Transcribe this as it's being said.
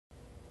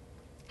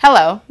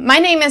Hello, my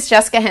name is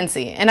Jessica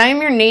Hentze, and I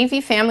am your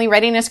Navy Family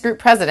Readiness Group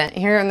President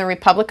here in the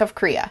Republic of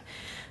Korea.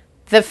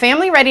 The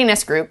Family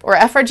Readiness Group, or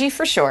FRG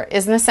for short,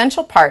 is an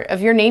essential part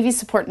of your Navy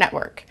support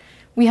network.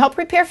 We help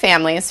prepare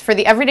families for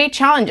the everyday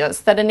challenges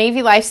that a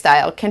Navy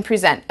lifestyle can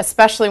present,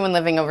 especially when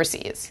living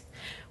overseas.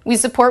 We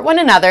support one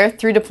another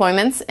through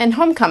deployments and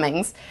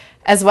homecomings,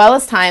 as well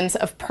as times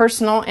of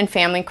personal and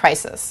family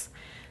crisis.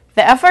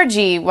 The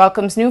FRG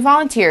welcomes new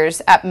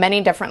volunteers at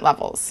many different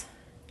levels.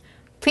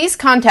 Please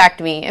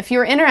contact me if you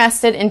are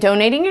interested in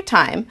donating your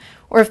time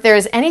or if there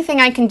is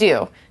anything I can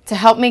do to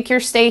help make your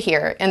stay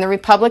here in the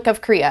Republic of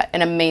Korea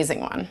an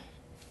amazing one.